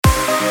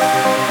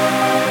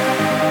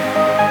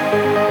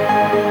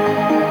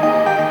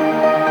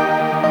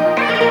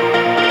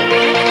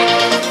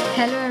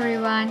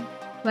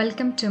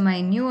Welcome to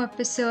my new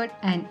episode,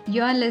 and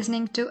you are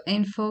listening to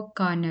Info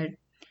Corner.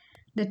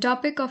 The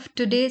topic of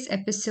today's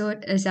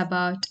episode is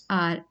about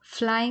our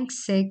flying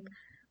Sikh,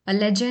 a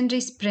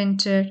legendary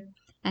sprinter,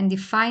 and the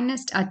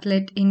finest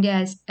athlete India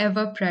has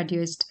ever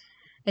produced.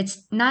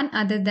 It's none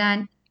other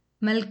than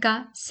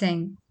Milkha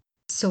Singh.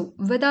 So,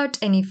 without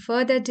any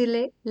further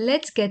delay,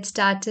 let's get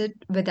started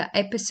with the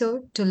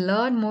episode to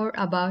learn more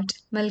about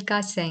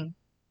Milkha Singh.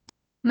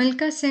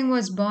 Milkha Singh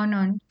was born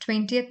on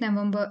 20th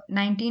November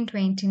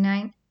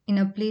 1929 in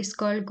a place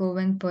called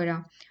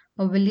Govindpura,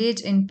 a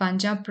village in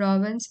Punjab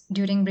province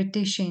during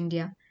British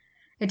India.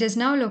 It is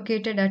now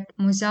located at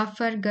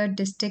Muzaffargarh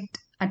district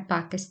at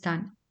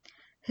Pakistan.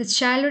 His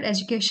childhood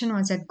education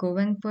was at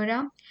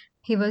Govindpura.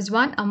 He was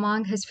one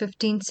among his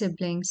 15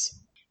 siblings.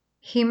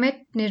 He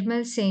met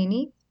Nirmal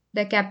Saini,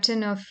 the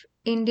captain of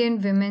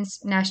Indian women's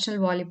national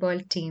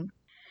volleyball team.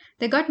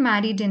 They got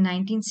married in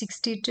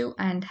 1962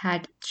 and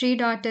had three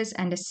daughters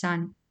and a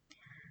son.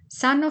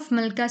 Son of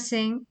Milkha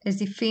Singh is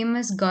the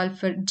famous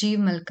golfer Jeev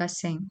Milkha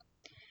Singh.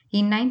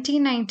 In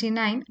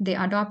 1999, they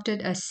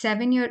adopted a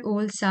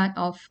 7-year-old son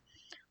of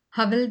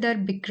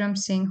Havildar Bikram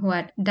Singh who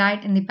had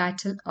died in the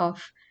Battle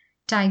of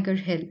Tiger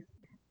Hill.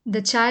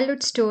 The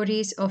childhood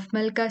stories of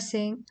Milkha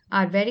Singh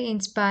are very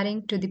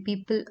inspiring to the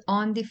people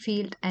on the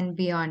field and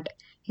beyond.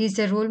 He is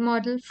a role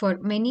model for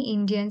many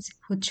Indians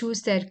who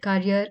choose their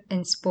career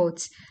in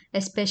sports,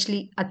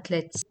 especially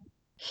athletes.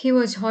 He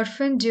was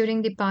orphaned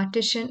during the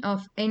partition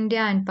of India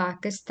and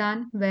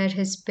Pakistan, where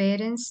his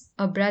parents,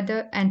 a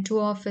brother, and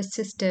two of his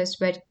sisters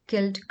were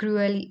killed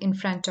cruelly in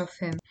front of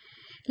him.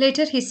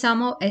 Later, he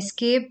somehow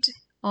escaped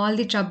all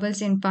the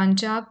troubles in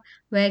Punjab,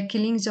 where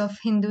killings of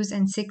Hindus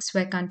and Sikhs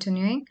were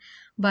continuing,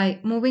 by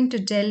moving to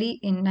Delhi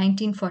in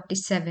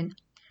 1947.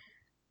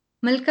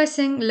 Milkha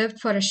Singh lived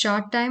for a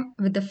short time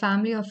with the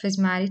family of his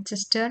married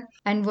sister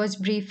and was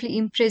briefly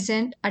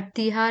imprisoned at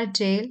Tihar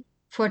jail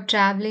for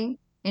travelling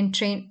in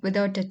train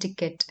without a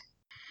ticket.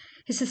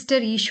 His sister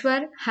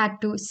Ishwar had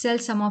to sell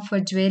some of her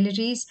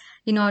jewelleries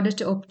in order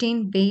to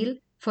obtain bail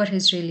for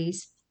his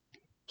release.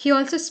 He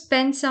also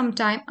spent some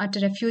time at a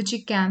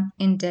refugee camp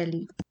in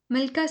Delhi.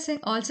 Milkha Singh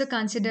also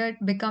considered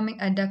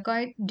becoming a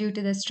dacoit due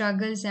to the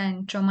struggles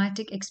and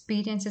traumatic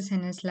experiences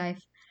in his life,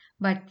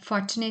 but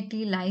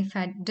fortunately, life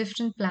had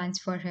different plans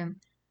for him.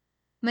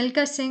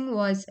 Milkha Singh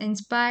was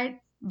inspired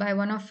by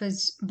one of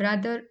his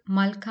brother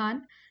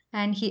Malkhan,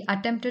 and he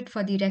attempted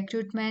for the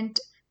recruitment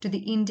to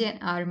the Indian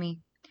Army.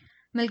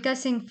 Milkha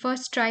Singh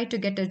first tried to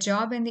get a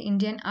job in the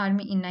Indian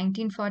Army in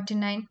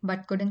 1949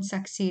 but couldn't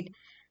succeed.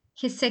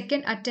 His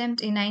second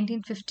attempt in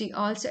 1950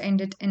 also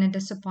ended in a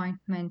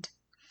disappointment.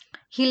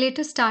 He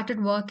later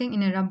started working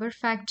in a rubber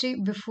factory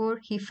before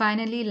he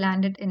finally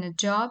landed in a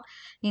job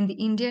in the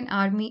Indian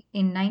Army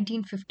in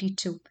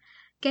 1952.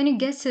 Can you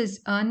guess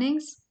his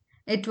earnings?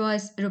 It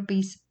was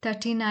rupees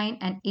 39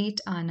 and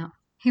 8 anna.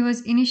 He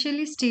was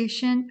initially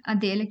stationed at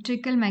the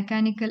Electrical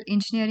Mechanical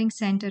Engineering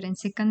Center in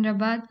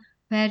Secunderabad,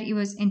 where he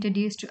was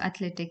introduced to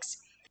athletics.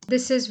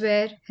 This is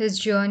where his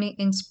journey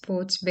in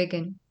sports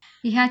began.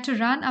 He had to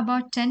run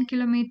about 10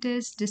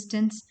 kilometers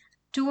distance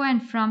to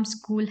and from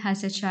school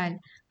as a child.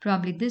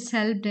 Probably this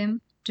helped him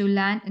to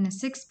land in a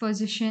sixth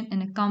position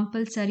in a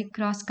compulsory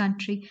cross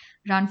country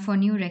run for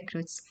new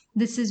recruits.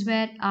 This is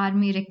where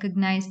Army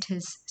recognized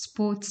his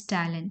sports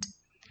talent.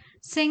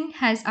 Singh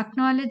has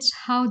acknowledged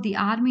how the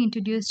Army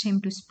introduced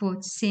him to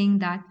sports, saying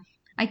that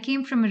I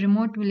came from a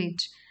remote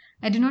village.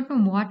 I did not know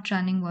what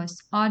running was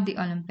or the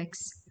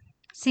Olympics.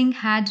 Singh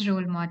had a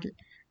role model.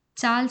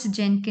 Charles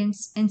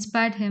Jenkins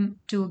inspired him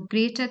to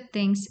greater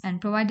things and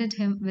provided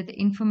him with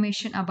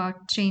information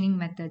about training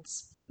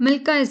methods.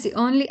 Milkha is the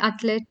only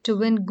athlete to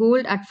win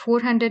gold at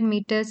 400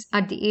 meters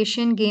at the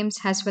Asian Games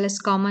as well as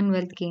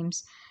Commonwealth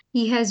Games.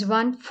 He has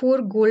won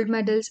 4 gold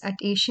medals at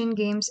Asian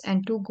Games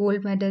and 2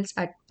 gold medals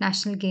at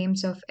National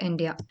Games of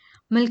India.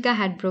 Milkha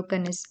had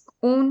broken his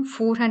own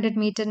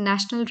 400-meter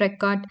national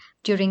record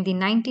during the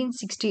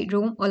 1960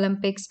 Rome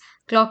Olympics,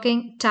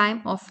 clocking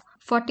time of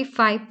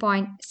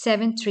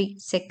 45.73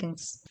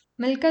 seconds.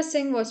 Milkha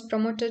Singh was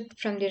promoted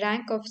from the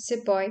rank of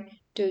Sepoy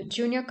to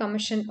Junior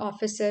Commissioned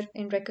Officer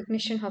in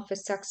recognition of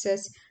his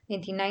success in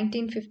the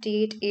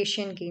 1958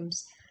 Asian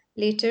Games.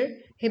 Later,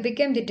 he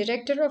became the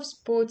Director of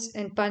Sports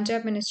in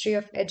Punjab Ministry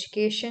of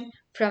Education,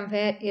 from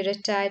where he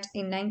retired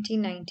in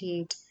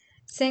 1998.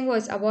 Singh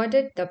was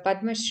awarded the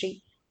Padma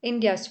Shri,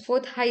 India's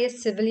fourth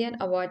highest civilian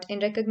award in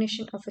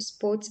recognition of his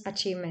sports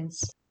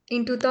achievements.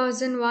 In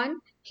 2001,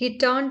 he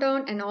turned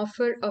down an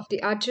offer of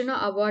the Arjuna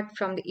Award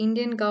from the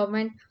Indian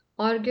government,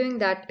 arguing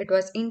that it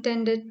was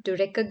intended to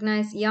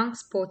recognize young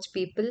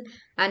sportspeople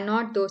and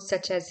not those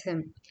such as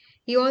him.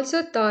 He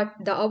also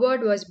thought the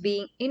award was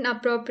being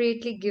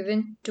inappropriately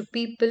given to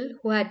people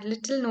who had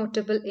little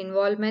notable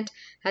involvement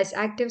as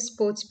active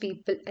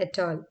sportspeople at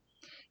all.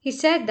 He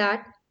said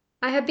that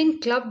I have been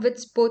clubbed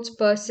with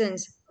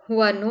sportspersons who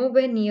are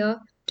nowhere near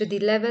to the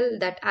level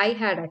that I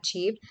had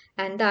achieved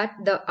and that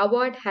the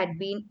award had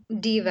been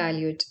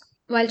devalued.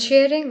 While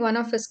sharing one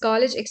of his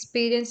college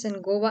experience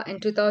in Goa in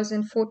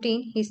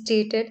 2014, he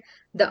stated,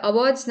 "The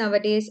awards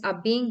nowadays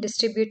are being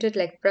distributed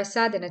like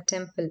prasad in a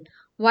temple.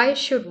 Why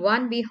should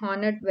one be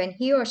honored when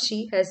he or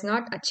she has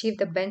not achieved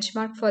the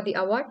benchmark for the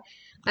award?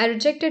 I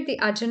rejected the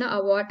Arjuna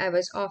award I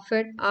was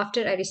offered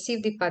after I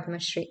received the Padma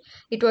Shri.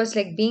 It was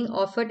like being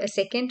offered a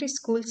secondary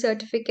school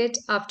certificate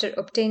after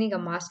obtaining a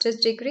master's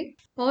degree."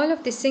 All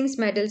of the Singh's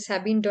medals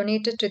have been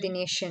donated to the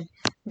nation.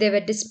 They were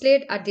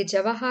displayed at the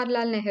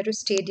Jawaharlal Nehru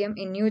Stadium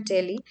in New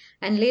Delhi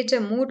and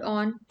later moved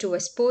on to a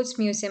sports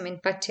museum in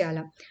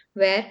Patiala,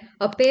 where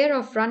a pair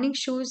of running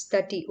shoes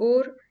that he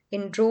wore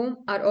in Rome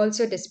are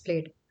also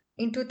displayed.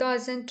 In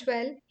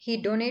 2012,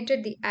 he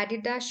donated the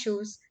Adidas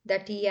shoes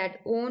that he had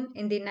worn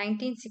in the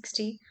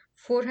 1960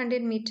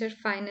 400-meter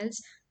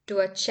finals to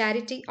a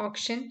charity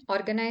auction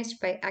organized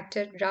by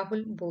actor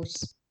Rahul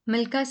Bose.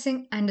 Milkha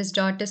Singh and his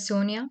daughter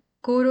Sonia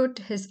co wrote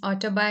his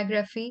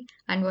autobiography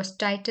and was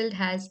titled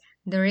as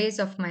The Race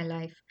of My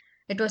Life.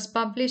 It was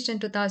published in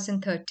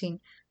 2013.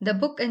 The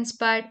book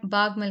inspired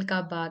Bag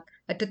Milkha Bag,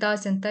 a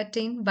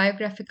 2013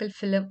 biographical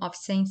film of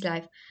Singh's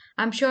life.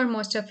 I'm sure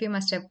most of you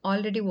must have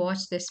already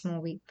watched this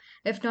movie.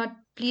 If not,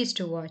 please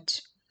do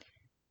watch.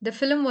 The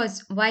film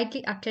was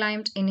widely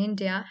acclaimed in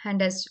India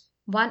and has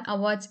won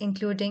awards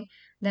including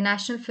the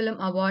National Film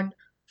Award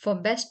for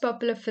Best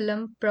Popular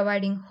Film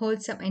providing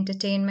wholesome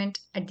entertainment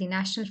at the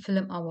National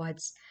Film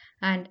Awards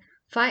and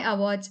 5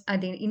 awards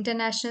at the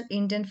International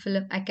Indian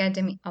Film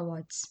Academy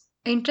Awards.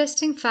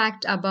 Interesting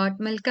fact about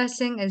Milkha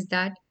Singh is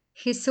that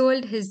he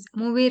sold his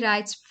movie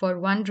rights for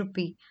 1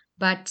 rupee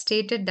but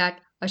stated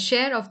that a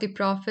share of the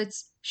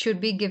profits should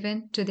be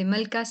given to the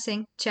Milkha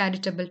Singh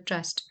Charitable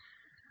Trust.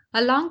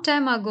 A long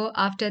time ago,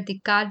 after the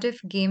Cardiff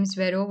Games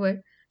were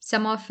over,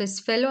 some of his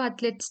fellow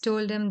athletes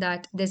told him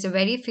that there's a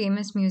very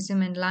famous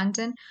museum in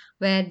London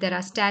where there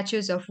are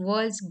statues of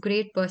world's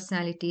great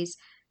personalities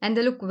and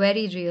they look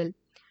very real.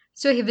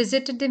 So he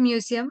visited the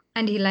museum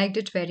and he liked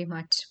it very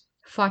much.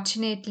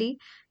 Fortunately,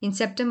 in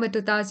September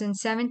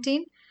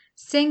 2017,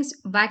 Singh's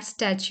wax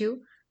statue,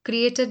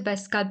 created by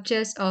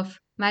sculptures of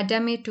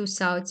Madame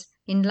Tussauds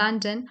in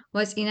London,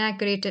 was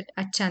inaugurated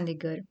at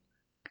Chandigarh.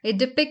 It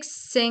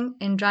depicts Singh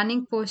in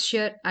running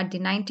posture at the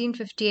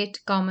 1958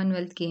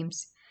 Commonwealth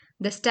Games.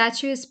 The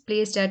statue is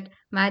placed at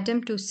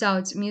Madame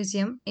Tussauds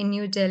Museum in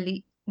New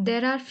Delhi.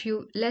 There are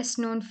few less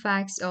known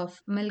facts of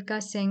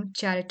Milkha Singh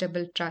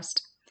Charitable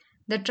Trust.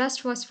 The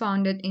trust was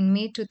founded in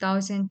May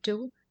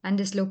 2002 and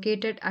is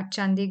located at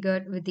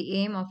Chandigarh with the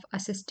aim of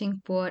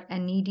assisting poor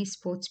and needy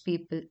sports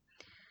people.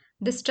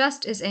 This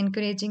trust is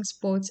encouraging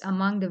sports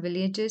among the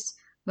villages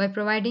by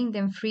providing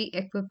them free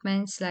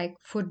equipments like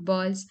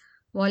footballs,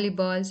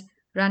 volleyballs,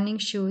 running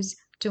shoes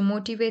to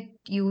motivate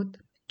youth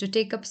to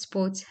take up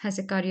sports as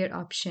a career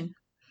option.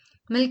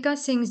 Milkha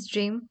Singh's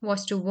dream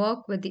was to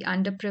work with the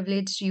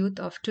underprivileged youth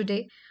of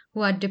today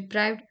who are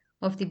deprived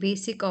of the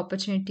basic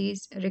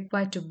opportunities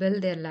required to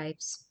build their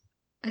lives.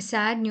 A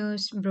sad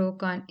news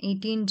broke on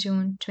 18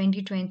 June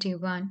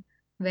 2021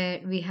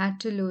 where we had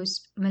to lose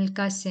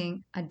Milkha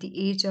Singh at the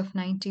age of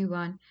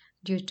 91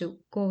 due to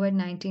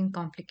COVID-19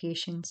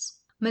 complications.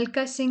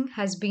 Milkha Singh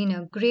has been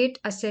a great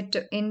asset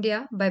to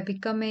India by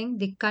becoming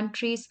the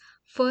country's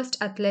first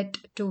athlete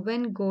to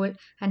win gold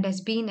and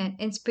has been an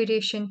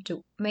inspiration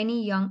to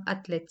many young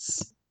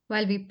athletes.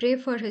 While we pray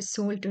for his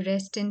soul to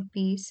rest in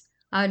peace,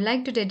 I would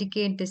like to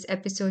dedicate this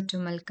episode to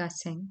Milkha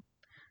Singh.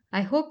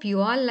 I hope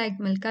you all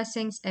liked Milkha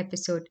Singh's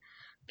episode.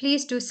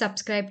 Please do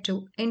subscribe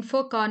to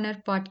Info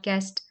Corner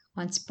podcast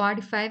on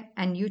Spotify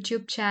and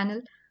YouTube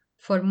channel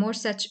for more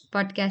such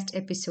podcast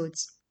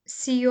episodes.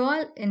 See you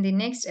all in the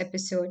next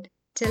episode.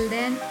 Till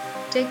then,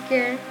 take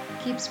care,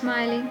 keep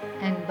smiling,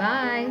 and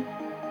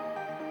bye.